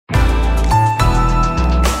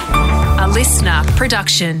listener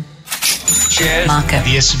production. Shares, Market,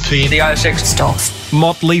 the S&P, the ASX, stocks.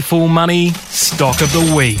 Motley Fool Money Stock of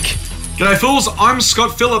the Week. G'day Fools, I'm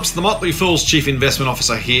Scott Phillips, the Motley Fool's Chief Investment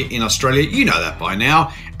Officer here in Australia. You know that by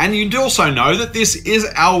now. And you also know that this is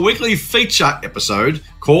our weekly feature episode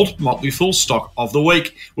called Motley Fool Stock of the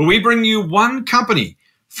Week, where we bring you one company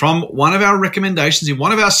from one of our recommendations in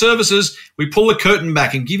one of our services. We pull the curtain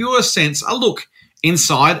back and give you a sense, a look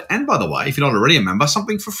inside. And by the way, if you're not already a member,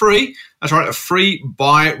 something for free. That's right, a free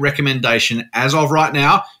buy recommendation as of right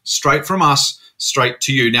now, straight from us, straight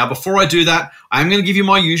to you. Now, before I do that, I'm going to give you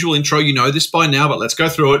my usual intro. You know this by now, but let's go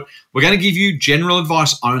through it. We're going to give you general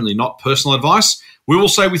advice only, not personal advice. We will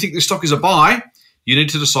say we think this stock is a buy. You need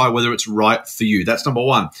to decide whether it's right for you. That's number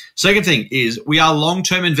one. Second thing is we are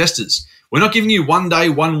long-term investors. We're not giving you 1 day,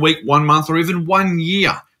 1 week, 1 month, or even 1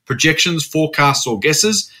 year projections, forecasts, or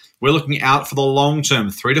guesses. We're looking out for the long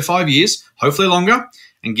term, 3 to 5 years, hopefully longer,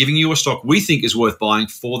 and giving you a stock we think is worth buying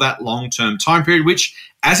for that long-term time period, which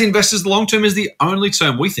as investors, the long term is the only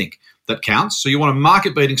term we think that counts. So you want a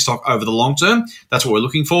market-beating stock over the long term. That's what we're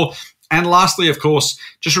looking for. And lastly, of course,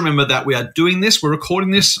 just remember that we are doing this. We're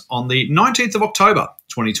recording this on the 19th of October,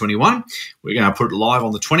 2021. We're going to put it live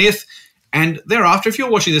on the 20th. And thereafter, if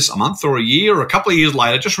you're watching this a month or a year or a couple of years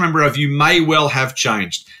later, just remember our view may well have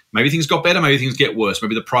changed. Maybe things got better, maybe things get worse.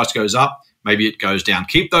 Maybe the price goes up, maybe it goes down.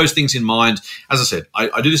 Keep those things in mind. As I said,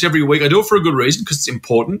 I do this every week. I do it for a good reason because it's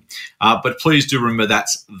important. But please do remember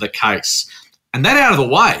that's the case. And that out of the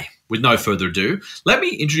way, with no further ado, let me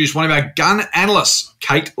introduce one of our gun analysts,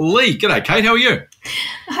 Kate Lee. G'day, Kate. How are you?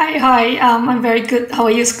 Hi. I'm very good. How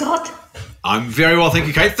are you, Scott? I'm very well, thank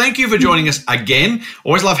you, Kate. Thank you for joining us again.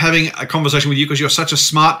 Always love having a conversation with you because you're such a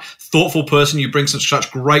smart, thoughtful person. You bring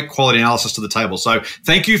such great quality analysis to the table. So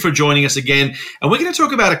thank you for joining us again. And we're going to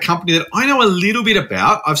talk about a company that I know a little bit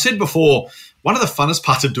about. I've said before, one of the funnest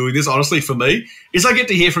parts of doing this, honestly, for me, is I get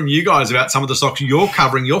to hear from you guys about some of the stocks you're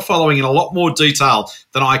covering, you're following in a lot more detail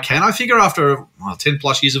than I can. I figure after 10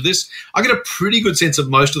 plus years of this, I get a pretty good sense of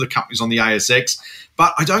most of the companies on the ASX,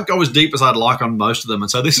 but I don't go as deep as I'd like on most of them.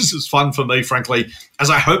 And so this is as fun for me, frankly,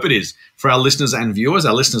 as I hope it is for our listeners and viewers.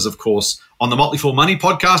 Our listeners, of course, on the Motley Fool Money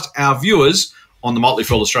podcast, our viewers on the Motley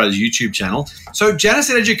Fool Australia's YouTube channel. So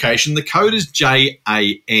Janison Education, the code is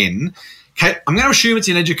JAN. Kate, I'm going to assume it's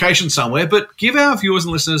in education somewhere, but give our viewers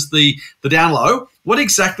and listeners the down low. What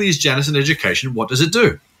exactly is Janison Education? What does it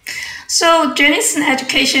do? So Janison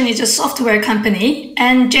Education is a software company,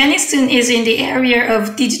 and Janison is in the area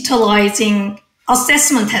of digitalizing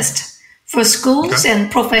assessment tests for schools and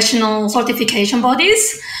professional certification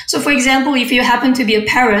bodies. So for example, if you happen to be a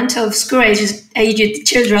parent of school-aged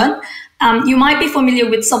children, you might be familiar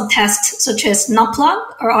with some tests such as NAPLAN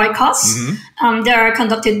or ICAS. They are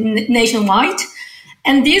conducted nationwide.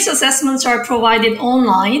 And these assessments are provided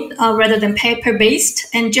online rather than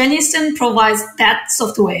paper-based. And Janison provides that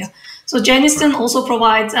software. So Janison also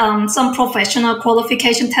provides some professional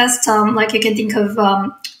qualification tests, like you can think of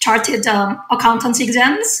chartered accountancy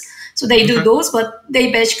exams. So they do those, but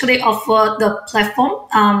they basically offer the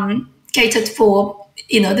platform catered for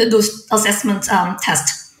those assessment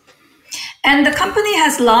tests. And the company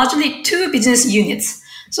has largely two business units.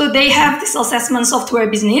 So they have this assessment software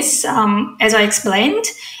business, as I explained.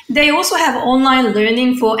 They also have online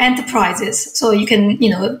learning for enterprises. So you can,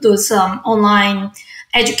 those online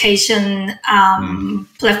education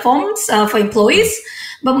platforms for employees.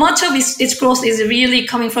 But much of its growth is really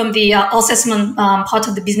coming from the assessment part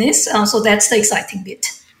of the business. So that's the exciting bit.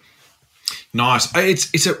 Nice.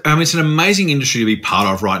 It's an amazing industry to be part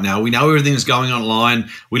of right now. We know everything is going online.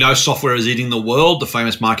 We know software is eating the world, the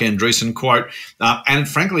famous Mark Andreessen quote. And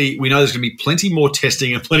frankly, we know there's going to be plenty more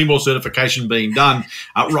testing and plenty more certification being done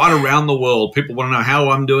right around the world. People want to know how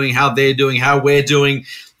I'm doing, how they're doing, how we're doing.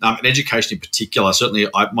 And education in particular. Certainly,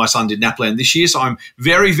 my son did NAPLAN this year, so I'm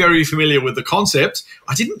very, very familiar with the concept.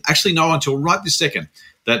 I didn't actually know until right this second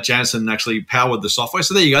that Janison actually powered the software.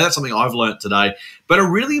 So there you go. That's something I've learned today. But a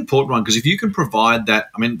really important one, because if you can provide that,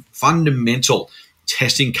 fundamental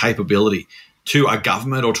testing capability to a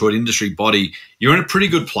government or to an industry body, you're in a pretty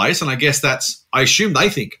good place. And I guess I assume they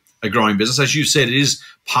think a growing business. As you said, it is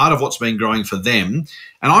part of what's been growing for them.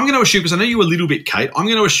 And I'm going to assume, because I know you a little bit, Kate, I'm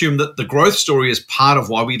going to assume that the growth story is part of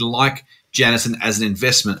why we like Janison as an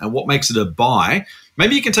investment and what makes it a buy.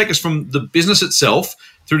 Maybe you can take us from the business itself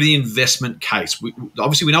through the investment case.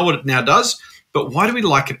 Obviously, we know what it now does, but why do we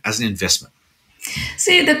like it as an investment?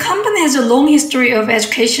 See, the company has a long history of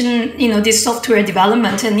education, this software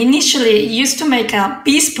development, and initially it used to make a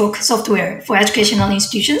bespoke software for educational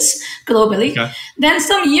institutions globally. Okay. Then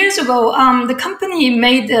some years ago, the company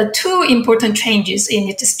made two important changes in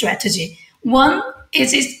its strategy. One,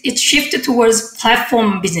 it's shifted towards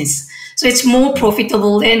platform business. So it's more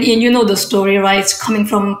profitable, and you know the story, right? It's coming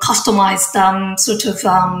from customized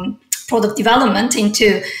product development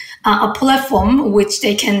into a platform which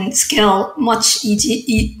they can scale much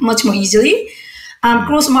more easily.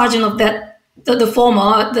 Gross margin of that, the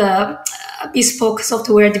former, the bespoke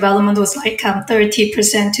software development was like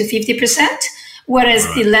 30% to 50%, whereas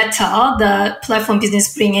the latter, the platform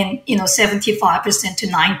business, bring in 75% to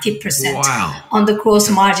 90% on the gross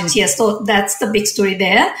margins. Yes, so that's the big story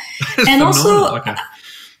there. And also,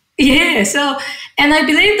 and I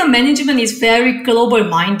believe the management is very global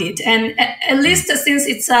minded, and at least since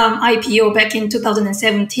its IPO back in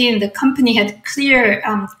 2017, the company had clear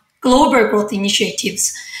global growth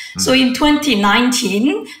initiatives. So in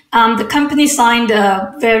 2019, the company signed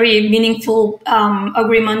a very meaningful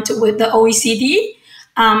agreement with the OECD.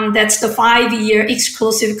 That's the 5-year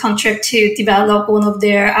exclusive contract to develop one of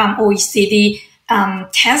their OECD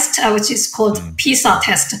test, which is called PISA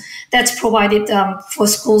test. That's provided for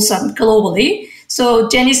schools globally. So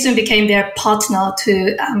Janison became their partner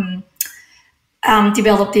to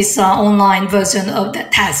develop this online version of the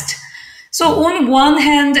test. So on one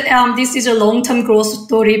hand, this is a long-term growth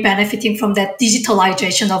story benefiting from that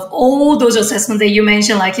digitalization of all those assessments that you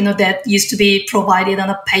mentioned, like, that used to be provided on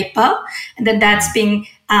a paper, and then that's being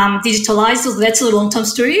digitalized. So that's a long-term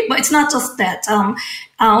story, but it's not just that.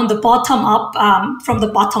 On the from the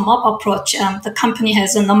bottom-up approach, the company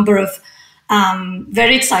has a number of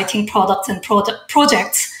very exciting products and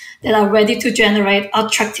projects that are ready to generate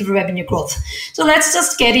attractive revenue growth. So let's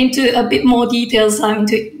just get into a bit more details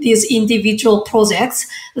into these individual projects.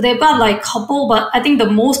 They've got like a couple, but I think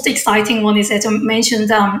the most exciting one is, as I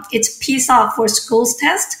mentioned, it's PISA for Schools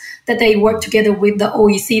test that they work together with the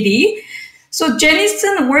OECD. So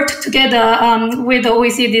Janison worked together with the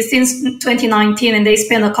OECD since 2019, and they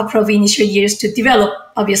spent a couple of initial years to develop,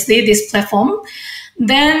 obviously, this platform.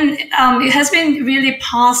 Then it has been really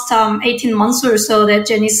past 18 months or so that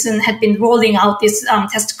Janison had been rolling out this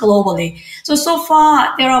test globally. So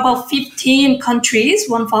far, there are about 15 countries,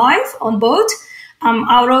 15 on board,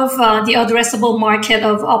 out of the addressable market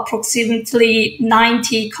of approximately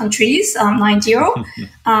 90 countries, 90,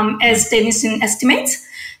 as Janison estimates.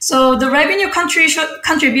 So the revenue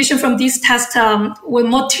contribution from this test will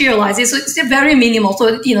materialize. So it's still very minimal.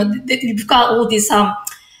 So, you've got all these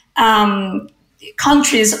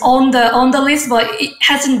countries on the list, but it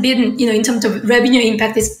hasn't been, in terms of revenue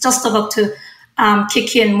impact, it's just about to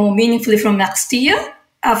kick in more meaningfully from this year.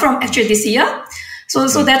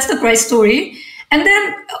 So that's the great story. And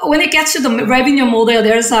then when it gets to the revenue model,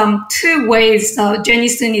 there's 2 ways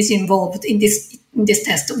Janison is involved in this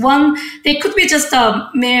test. One, they could be just a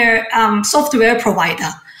mere software provider.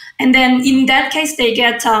 And then in that case, they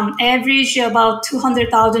get average about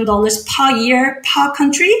 $200,000 per year per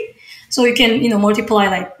country. So you can, multiply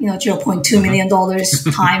like, $0.2 million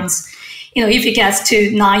times, if it gets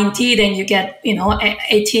to 90, then you get,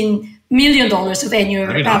 $18 million of annual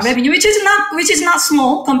revenue, which is not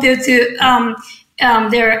small compared to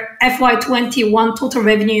their FY21 total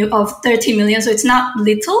revenue of 30 million. So it's not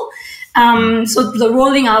little. So the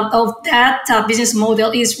rolling out of that business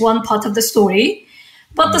model is one part of the story.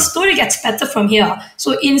 But the story gets better from here.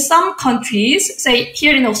 So in some countries, say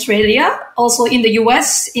here in Australia, also in the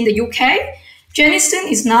US, in the UK,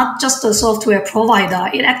 Janison is not just a software provider.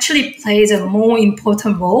 It actually plays a more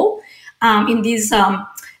important role in this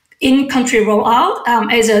in-country rollout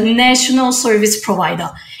as a national service provider.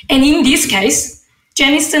 And in this case,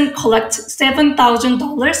 Janison collects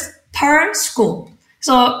 $7,000 per school.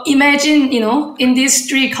 So imagine, in these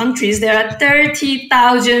 3 countries, there are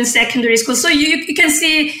 30,000 secondary schools. So you can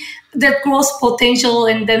see the growth potential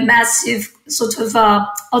and the massive sort of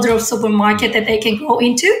addressable market that they can grow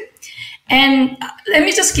into. And let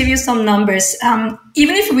me just give you some numbers.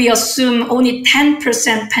 Even if we assume only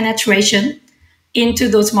 10% penetration into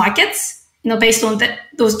those markets, based on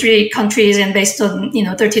those 3 countries and based on,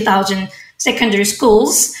 30,000 secondary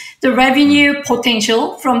schools, the revenue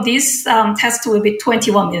potential from this test will be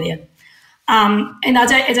 21 million. And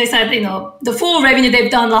as I said, the full revenue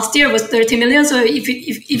they've done last year was 30 million. So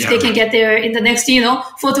if they can get there in the next,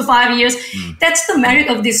 4 to 5 years, that's the merit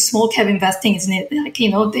of this small cap investing, isn't it? Like,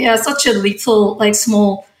 they are such a little, like,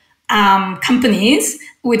 small companies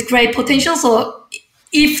with great potential. So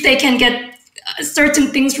if they can get certain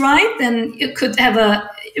things right, then it could have a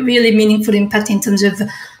really meaningful impact in terms of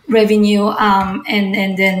revenue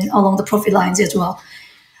and then along the profit lines as well.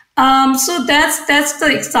 So that's the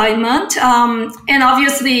excitement. And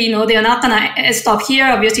obviously, they're not going to stop here.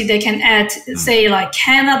 Obviously, they can add, say, like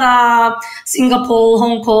Canada, Singapore,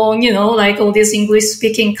 Hong Kong, like all these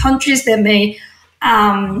English-speaking countries that may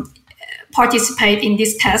participate in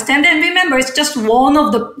this test. And then remember, it's just one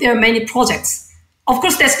of their many projects. Of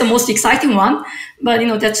course, that's the most exciting one, but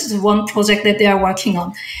that's just one project that they are working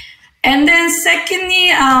on. And then secondly,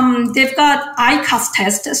 they've got ICAS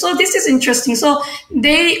test. So this is interesting. So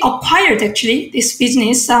they acquired actually this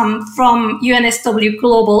business from UNSW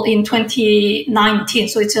Global in 2019.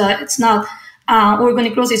 So it's not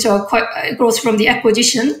organic growth; it's growth from the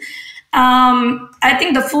acquisition. I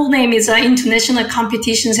think the full name is International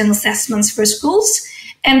Competitions and Assessments for Schools.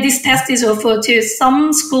 And this test is offered to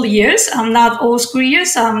some school years, not all school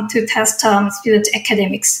years, to test student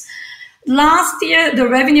academics. Last year, the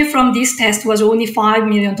revenue from this test was only $5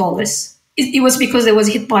 million. It was because it was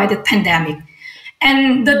hit by the pandemic.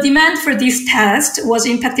 And the demand for this test was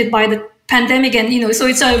impacted by the pandemic. And, so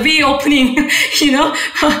it's a reopening,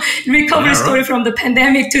 recovery story from the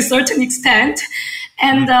pandemic to a certain extent.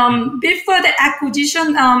 And before the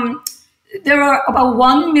acquisition, there are about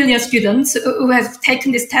 1 million students who have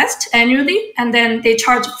taken this test annually, and then they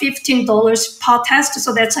charge $15 per test.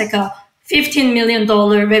 So that's like a $15 million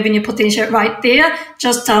revenue potential right there,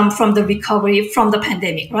 just from the recovery from the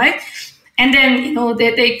pandemic, right? And then,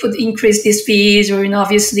 they could increase these fees, or,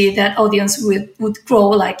 obviously that audience would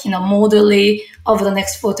grow moderately over the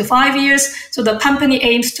next 4 to 5 years. So the company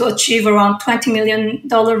aims to achieve around $20 million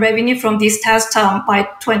revenue from this test by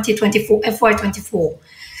 2024, FY24.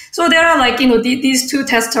 So there are these two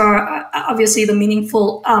tests are obviously the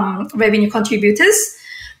meaningful revenue contributors.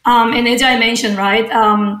 And as I mentioned, right,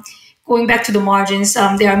 going back to the margins,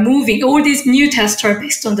 they are moving. All these new tests are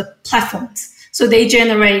based on the platforms. So they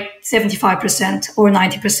generate 75% or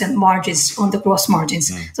 90% margins on the gross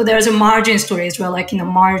margins. So there's a margin story as well,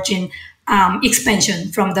 margin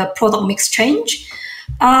expansion from the product mix change.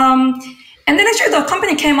 And then actually the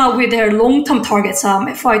company came out with their long-term targets.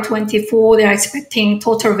 FY24, they're expecting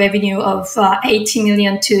total revenue of $80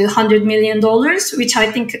 million to $100 million, which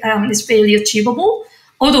I think is fairly achievable,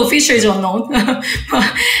 although future is unknown.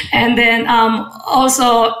 And then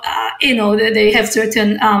also, they have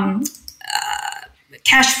certain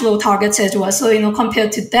cash flow targets as well. So,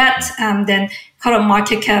 compared to that, then current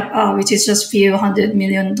market cap, which is just few $100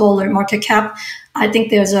 million market cap, I think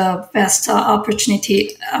there's a vast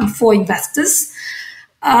opportunity for investors.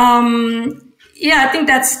 I think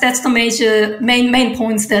that's the main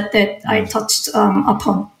points that I touched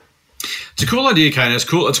upon. It's a cool idea, Kane. It's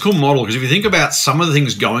cool. It's a cool model, because if you think about some of the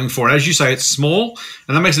things going for it, as you say, it's small,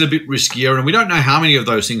 and that makes it a bit riskier, and we don't know how many of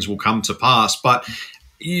those things will come to pass. But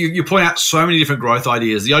you point out so many different growth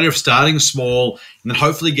ideas. The idea of starting small and then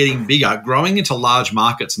hopefully getting bigger, growing into large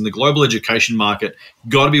markets, and the global education market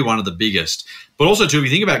got to be one of the biggest. But also, too, if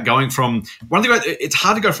you think about going from one thing, it's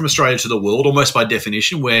hard to go from Australia to the world almost by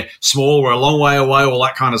definition. We're small, we're a long way away, all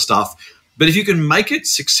that kind of stuff. But if you can make it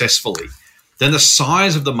successfully, then the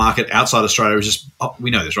size of the market outside Australia is just,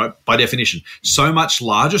 we know this, right? By definition, so much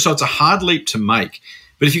larger. So it's a hard leap to make.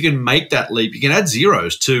 But if you can make that leap, you can add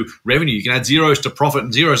zeros to revenue, you can add zeros to profit,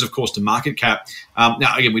 and zeros, of course, to market cap.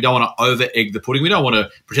 Now, again, we don't want to over-egg the pudding. We don't want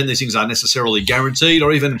to pretend these things are necessarily guaranteed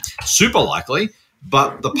or even super likely.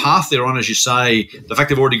 But the path they're on, as you say, the fact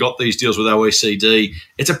they've already got these deals with OECD,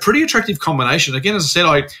 it's a pretty attractive combination. Again, as I said,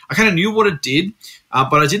 I kind of knew what it did,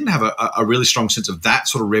 but I didn't have a really strong sense of that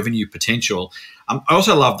sort of revenue potential. I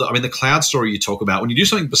also love the cloud story you talk about. When you do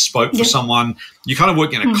something bespoke for someone, you kind of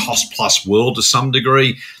work in a cost-plus world to some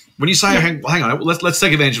degree. When you say, hang on, let's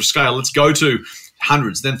take advantage of scale. Let's go to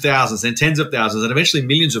hundreds, then thousands, then tens of thousands, and eventually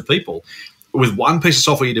millions of people. With one piece of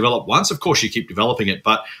software you develop once, of course, you keep developing it,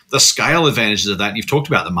 but the scale advantages of that, and you've talked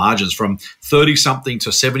about the margins from 30-something to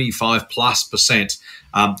 75+%,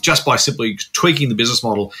 just by simply tweaking the business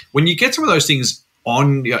model. When you get some of those things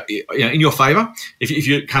in your favor, if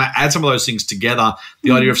you kind of add some of those things together,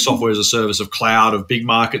 the idea of software as a service, of cloud, of big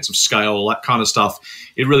markets, of scale, all that kind of stuff,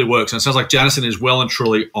 it really works. And it sounds like Janison is well and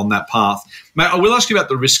truly on that path. Mate, I will ask you about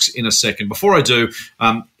the risks in a second. Before I do,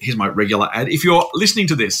 here's my regular ad. If you're listening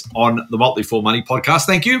to this on the Motley Fool Money podcast,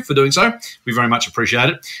 thank you for doing so. We very much appreciate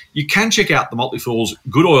it. You can check out the Motley Fool's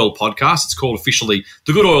Good Oil podcast. It's called officially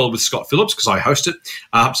The Good Oil with Scott Phillips, because I host it.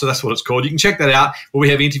 So that's what it's called. You can check that out, where we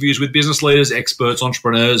have interviews with business leaders, experts,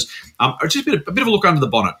 entrepreneurs, just a bit of a look under the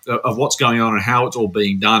bonnet of what's going on and how it's all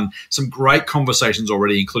being done. Some great conversations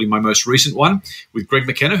already, including my most recent one with Greg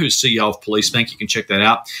McKenna, who's CEO of Police Bank. You can check that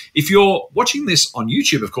out. If you're watching this on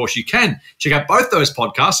YouTube, of course, you can check out both those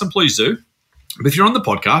podcasts, and please do. But if you're on the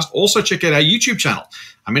podcast, also check out our YouTube channel.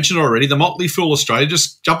 I mentioned it already, the Motley Fool Australia.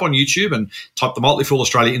 Just jump on YouTube and type the Motley Fool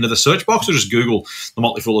Australia into the search box, or just Google the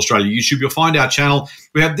Motley Fool Australia YouTube. You'll find our channel.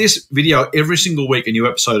 We have this video every single week, a new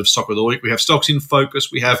episode of Stock of the Week. We have Stocks in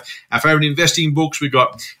Focus. We have our favourite investing books. We've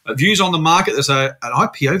got views on the market. There's an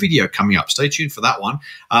IPO video coming up. Stay tuned for that one.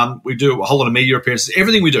 We do a whole lot of media appearances.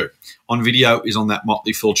 Everything we do on video is on that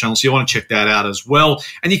Motley Fool channel, so you want to check that out as well.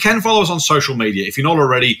 And you can follow us on social media. If you're not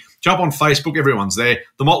already, jump on Facebook. Everyone's there.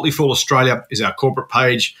 The Motley Fool Australia is our corporate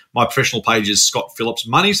page. My professional page is Scott Phillips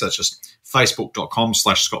Money, so that's just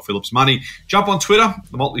facebook.com/Scott Phillips Money. Jump on Twitter,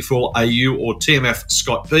 the Motley Fool AU or TMF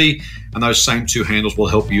Scott B, and those same two handles will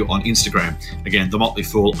help you on Instagram. Again, the Motley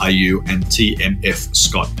Fool AU and TMF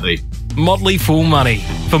Scott B. Motley Fool Money.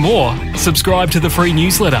 For more, subscribe to the free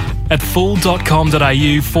newsletter at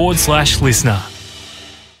fool.com.au/listener.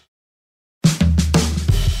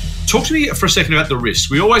 Talk to me for a second about the risks.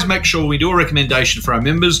 We always make sure we do a recommendation for our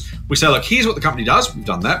members. We say, look, here's what the company does. We've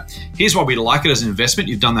done that. Here's why we like it as an investment.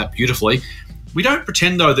 You've done that beautifully. We don't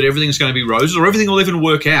pretend, though, that everything's going to be roses or everything will even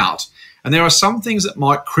work out. And there are some things that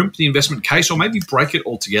might crimp the investment case or maybe break it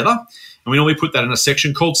altogether. And we normally put that in a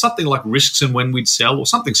section called something like risks and when we'd sell or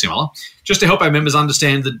something similar, just to help our members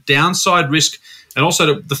understand the downside risk and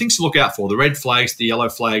also the things to look out for, the red flags, the yellow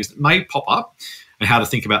flags that may pop up, and how to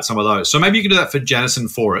think about some of those. So maybe you can do that for Janison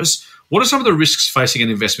for us. What are some of the risks facing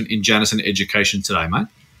an investment in Janison Education today, mate?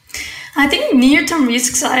 I think near-term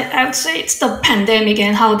risks, I would say it's the pandemic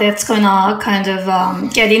and how that's going to kind of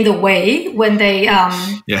get in the way when they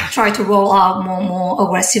try to roll out more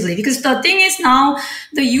aggressively. Because the thing is now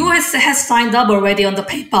the US has signed up already on the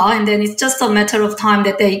paper, and then it's just a matter of time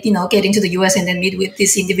that they, get into the US and then meet with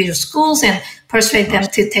these individual schools and persuade them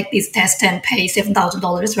to take this test and pay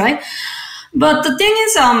 $7,000, right? But the thing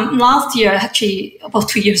is, last year, actually about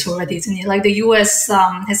 2 years already, isn't it? Like the US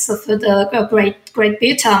has suffered a great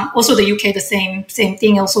bit. Also the UK, the same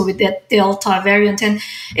thing, also with that Delta variant. And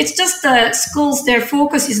it's just the schools, their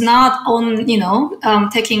focus is not on,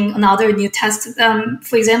 taking another new test,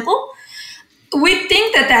 for example. We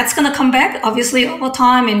think that that's going to come back, obviously, over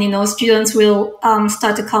time. And, students will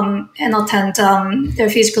start to come and attend their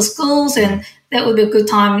physical schools. And that would be a good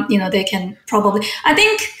time, they can probably, I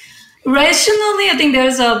think, rationally, I think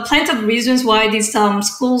there's plenty of reasons why these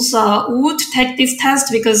schools would take this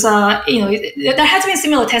test because, there has been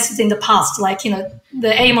similar tests in the past. Like,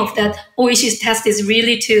 the aim of that OEC's test is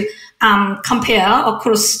really to compare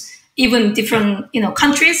across even different,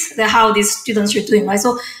 countries, how these students are doing, right?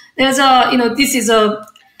 So there's this is a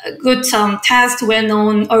good test,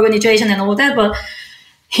 well-known organization and all that, but,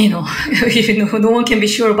 no one can be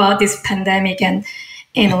sure about this pandemic and,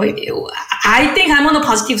 I think I'm on the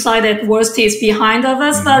positive side that worst is behind of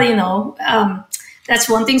us, but that's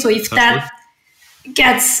one thing. So if that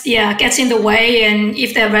gets in the way, and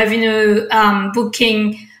if the revenue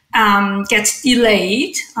booking gets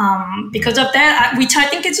delayed because of that, which I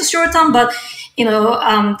think it's a short term, but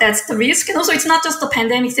that's the risk. And also, it's not just the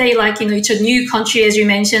pandemic. Say it's a new country, as you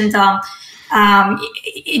mentioned.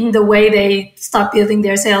 In the way they start building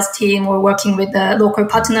their sales team or working with the local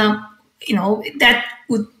partner, that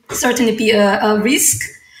would certainly be a risk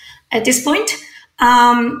at this point.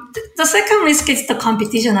 The second risk is the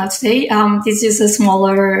competition, I'd say. This is a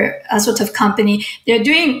smaller sort of company. They're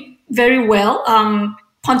doing very well,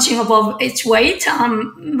 punching above its weight.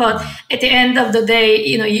 But at the end of the day,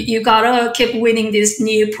 you gotta keep winning these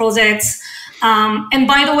new projects. And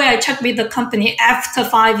by the way, I checked with the company after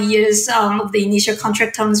 5 years of the initial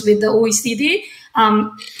contract terms with the OECD.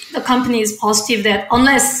 The company is positive that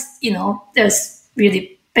unless, there's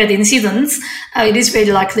really bad incidents, it is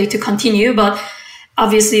very likely to continue. But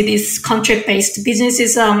obviously, these contract-based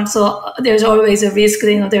businesses, so there's always a risk.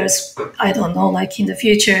 There's, I don't know, like in the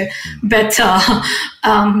future, better,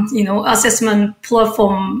 assessment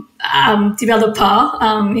platform developer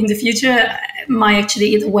in the future might actually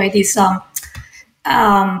eat away these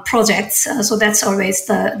projects. So that's always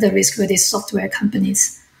the risk with these software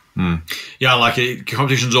companies. Yeah, like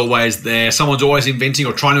competition's always there. Someone's always inventing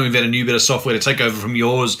or trying to invent a new bit of software to take over from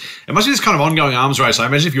yours. It must be this kind of ongoing arms race. I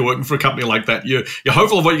imagine if you're working for a company like that, you're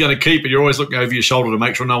hopeful of what you're going to keep, and you're always looking over your shoulder to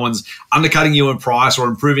make sure no one's undercutting you in price or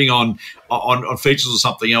improving on features or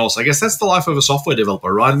something else. I guess that's the life of a software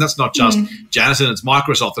developer, right? And that's not just Janison, it's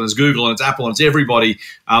Microsoft and it's Google and it's Apple and it's everybody.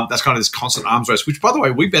 That's kind of this constant arms race, which, by the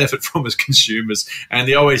way, we benefit from as consumers, and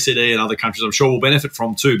the OECD and other countries I'm sure will benefit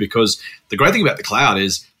from too, because the great thing about the cloud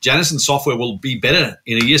is Janison software will be better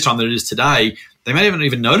in a year's time than it is today. They may not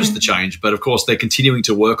even notice the change, but of course they're continuing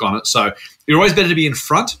to work on it. So You're always better to be in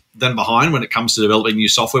front than behind when it comes to developing new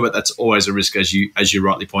software, but that's always a risk, as you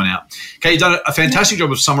rightly point out. Okay, you've done a fantastic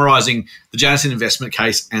job of summarising the Janison investment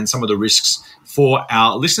case and some of the risks for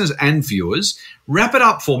our listeners and viewers. Wrap it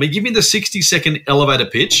up for me. Give me the 60-second elevator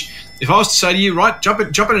pitch. If I was to say to you, right, jump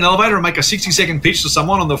in an elevator and make a 60-second pitch to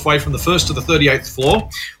someone on the way from the 1st to the 38th floor,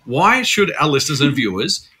 why should our listeners and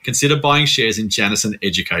viewers consider buying shares in Janison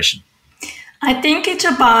Education? I think it's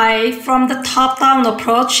a buy from the top-down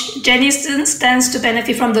approach. Janison stands to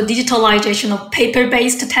benefit from the digitalization of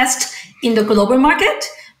paper-based tests in the global market,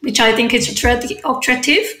 which I think is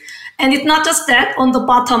attractive. And it's not just that. On the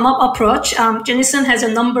bottom-up approach, Janison has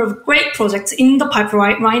a number of great projects in the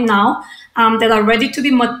pipeline right now that are ready to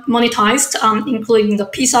be monetized, including the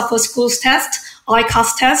PISA for Schools test,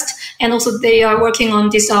 ICAS test, and also they are working on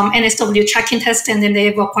this NSW tracking test, and then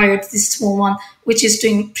they've acquired this small one, which is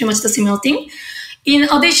doing pretty much the similar thing. In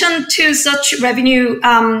addition to such revenue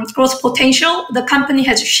growth potential, the company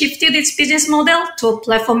has shifted its business model to a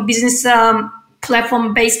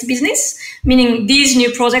platform-based business, meaning these new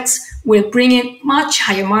projects will bring in much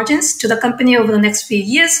higher margins to the company over the next few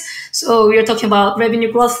years. So we're talking about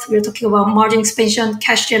revenue growth, we're talking about margin expansion,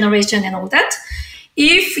 cash generation, and all that.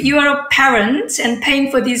 If you are a parent and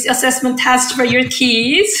paying for this assessment test for your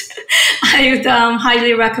kids, I would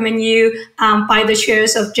highly recommend you buy the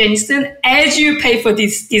shares of Janison as you pay for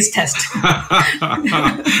this test.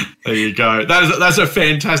 There you go. That's a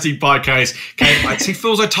fantastic buy case. Kate, I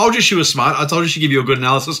told you she was smart. I told you she'd give you a good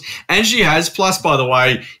analysis, and she has. Plus, by the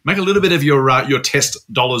way, make a little bit of your test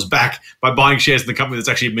dollars back by buying shares in the company that's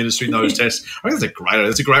actually administering those tests. I think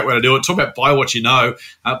that's a great way to do it. Talk about buy what you know.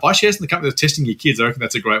 Buy shares in the company that's testing your kids. I reckon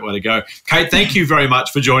that's a great way to go. Kate, thank you very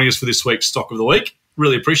much for joining us for this week's Stock of the Week.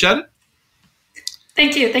 Really appreciate it.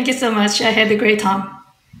 Thank you. Thank you so much. I had a great time.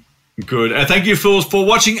 Good. And thank you, fools, for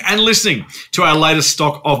watching and listening to our latest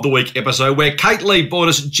Stock of the Week episode where Kate Lee bought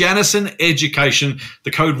us Janison Education.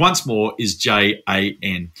 The code once more is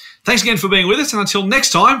JAN. Thanks again for being with us. And until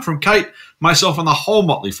next time, from Kate, myself, and the whole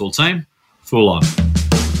Motley Fool team, Fool on.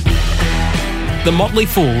 The Motley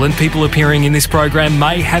Fool and people appearing in this program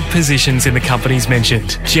may have positions in the companies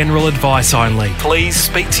mentioned. General advice only. Please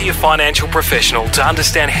speak to your financial professional to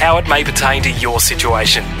understand how it may pertain to your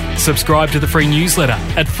situation. Subscribe to the free newsletter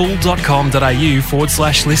at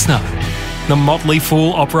fool.com.au/listener. The Motley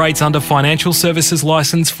Fool operates under Financial Services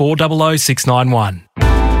Licence 400691.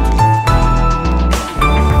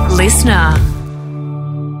 Listener.